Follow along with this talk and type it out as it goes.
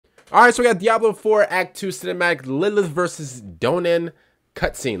All right, so we got Diablo 4 Act 2 Cinematic Lilith versus Donan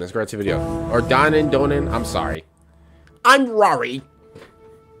cutscene. Let's go right to the video. Or Donan. I'm sorry. I'm Rory.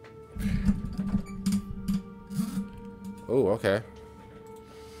 Oh, okay.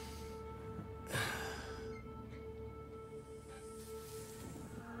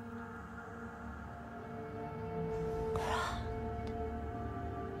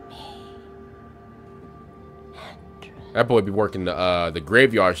 That boy be working the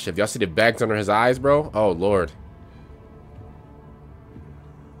graveyard shift. Y'all see the bags under his eyes, bro? Oh, Lord.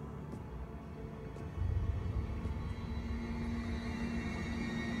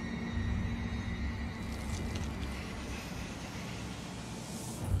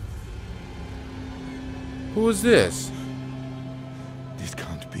 Who is this? This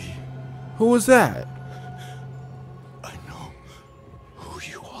can't be. Who is that? I know who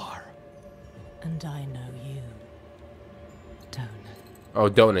you are. And I know you, Donan. Oh,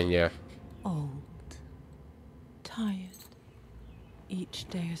 Donan, yeah. Old, tired, each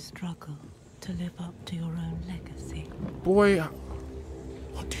day a struggle to live up to your own legacy. Boy,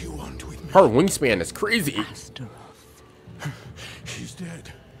 What do you want with me? her wingspan is crazy. Astaroth. She's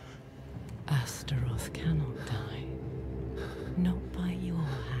dead. Astaroth cannot die. Not by your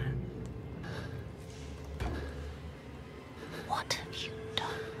hand. What have you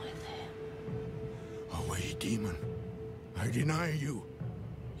done with him? Away, demon. I deny you.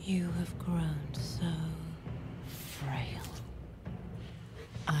 You have grown so frail.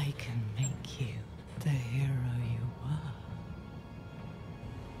 I can make you the hero you were.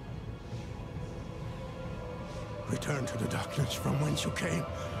 Return to the darkness from whence you came.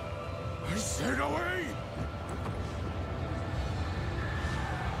 I said away!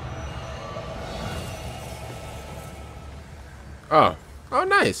 Oh. Oh,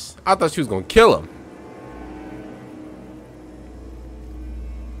 nice. I thought she was gonna kill him.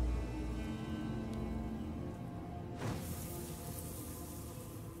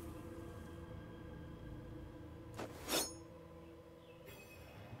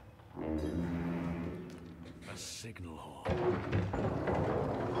 A signal horn.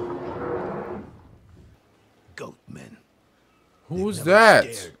 Goatmen. Who's that?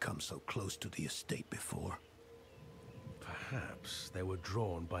 Dared come so close to the estate before. Perhaps they were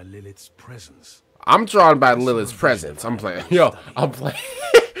drawn by Lilith's presence. I'm drawn by Lilith's presence. I'm playing. Yo, I'm playing.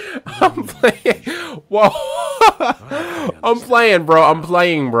 I'm playing. Whoa. I'm playing, bro. I'm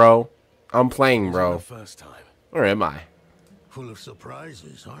playing, bro. I'm playing, bro. The first time. Where am I? Full of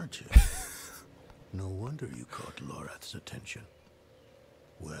surprises, aren't you? No wonder you caught Lorath's attention.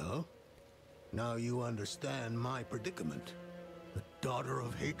 Well, now you understand my predicament. The daughter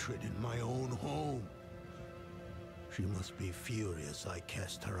of hatred in my own home. She must be furious I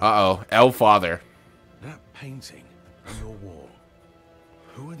cast her out. Uh-oh. Elfather. That painting on your wall.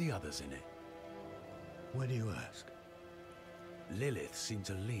 Who are the others in it? Why do you ask? Lilith seemed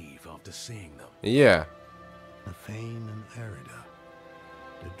to leave after seeing them. Yeah. Nafane and Arida.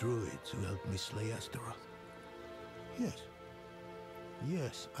 The druids who helped me slay Astaroth. Yes.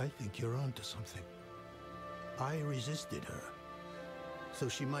 Yes, I think you're onto something. I resisted her. So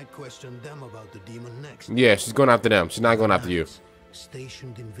she might question them about the demon next. Yeah, she's going after them. She's not going after you.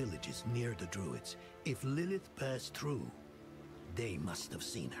 Stationed in villages near the druids. If Lilith passed through, they must have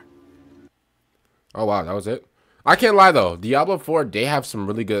seen her. Oh wow, that was it. I can't lie though. Diablo 4, they have some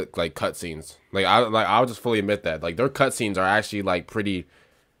really good like cutscenes. I'll just fully admit that. Like their cutscenes are actually like pretty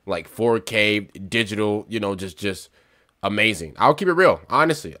like 4K digital, you know, just amazing. I'll keep it real.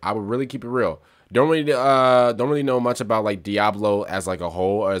 Honestly, I would really keep it real. Don't really know much about like Diablo as like a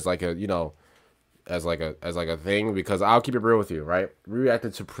whole, or as like a, you know, as like a thing, because I'll keep it real with you, right? We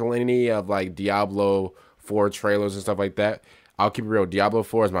reacted to plenty of like Diablo 4 trailers and stuff like that. I'll keep it real. Diablo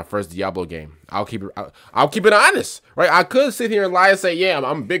 4 is my first Diablo game. I'll keep it honest, right? I could sit here and lie and say, yeah,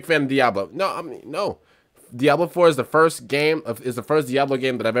 I'm a big fan of Diablo. No, I mean, no. Diablo 4 is the first Diablo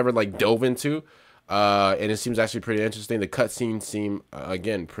game that I've ever like dove into. And it seems actually pretty interesting. The cutscenes seem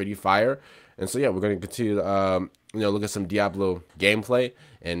again pretty fire. And so yeah, we're going to continue to you know, look at some Diablo gameplay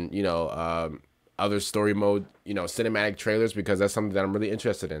and, you know, other story mode, you know, cinematic trailers, because that's something that I'm really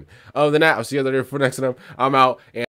interested in. Other than that, I'll see you later for next time. I'm out. And